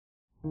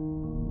Good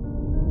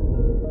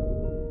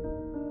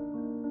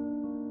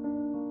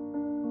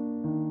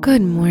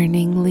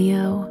morning,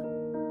 Leo.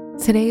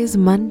 Today is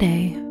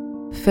Monday,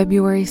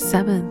 February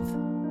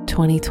 7th,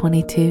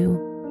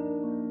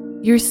 2022.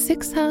 Your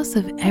sixth house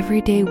of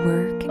everyday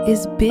work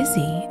is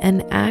busy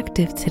and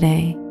active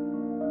today.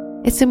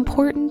 It's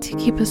important to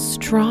keep a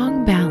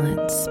strong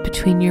balance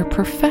between your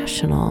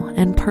professional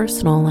and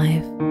personal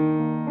life.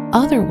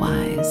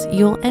 Otherwise,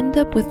 you'll end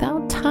up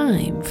without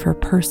time for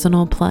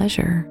personal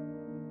pleasure.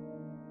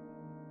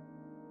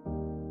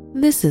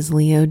 This is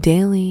Leo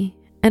Daily,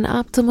 an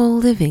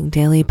Optimal Living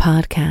Daily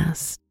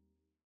podcast.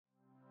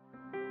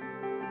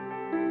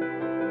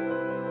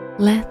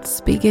 Let's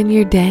begin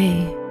your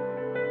day.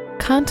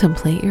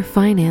 Contemplate your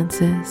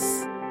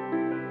finances.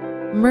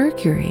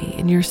 Mercury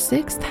in your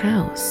sixth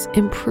house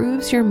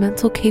improves your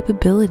mental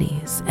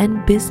capabilities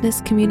and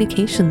business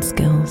communication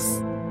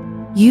skills.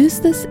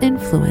 Use this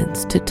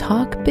influence to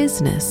talk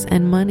business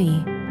and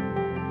money.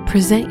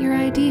 Present your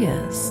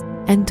ideas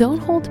and don't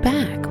hold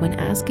back when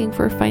asking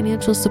for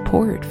financial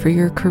support for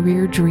your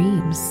career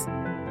dreams.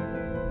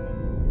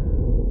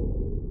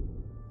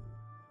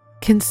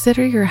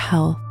 Consider your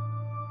health.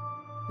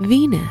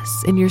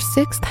 Venus in your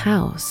sixth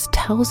house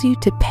tells you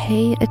to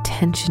pay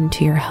attention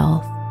to your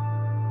health.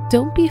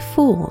 Don't be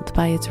fooled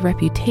by its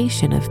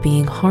reputation of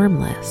being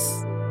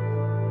harmless.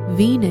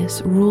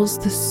 Venus rules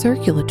the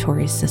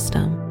circulatory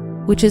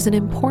system, which is an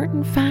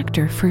important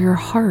factor for your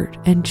heart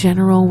and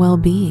general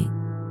well-being.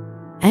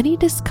 Any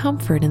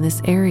discomfort in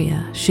this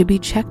area should be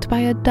checked by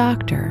a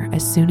doctor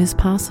as soon as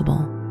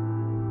possible.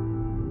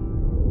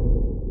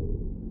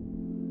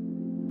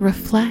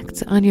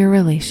 Reflect on your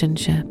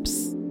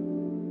relationships.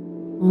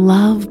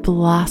 Love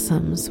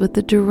blossoms with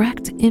the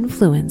direct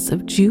influence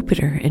of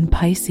Jupiter in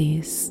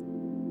Pisces.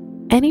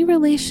 Any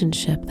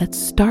relationship that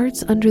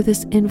starts under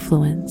this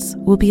influence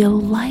will be a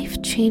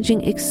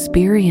life-changing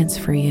experience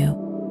for you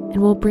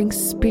and will bring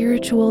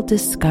spiritual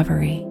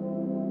discovery.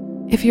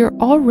 If you're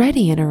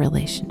already in a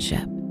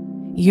relationship,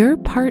 your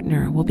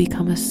partner will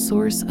become a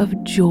source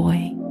of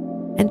joy,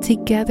 and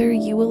together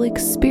you will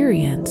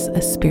experience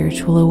a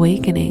spiritual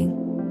awakening.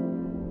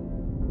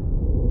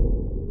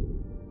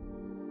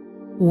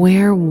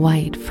 Wear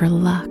white for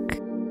luck.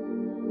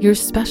 Your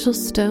special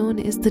stone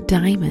is the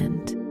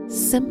diamond,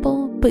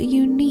 simple but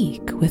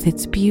unique with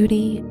its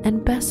beauty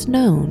and best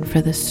known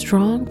for the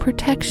strong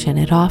protection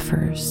it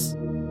offers.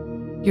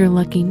 Your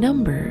lucky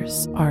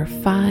numbers are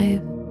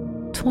 5,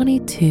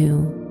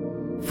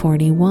 22,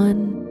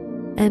 41,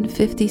 and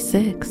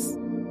 56.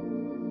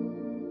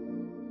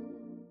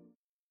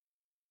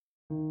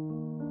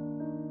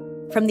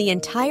 From the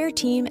entire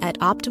team at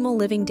Optimal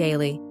Living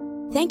Daily,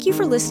 thank you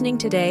for listening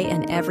today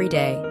and every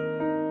day.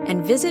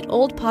 And visit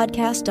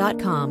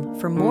oldpodcast.com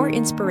for more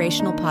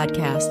inspirational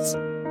podcasts.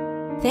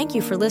 Thank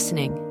you for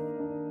listening.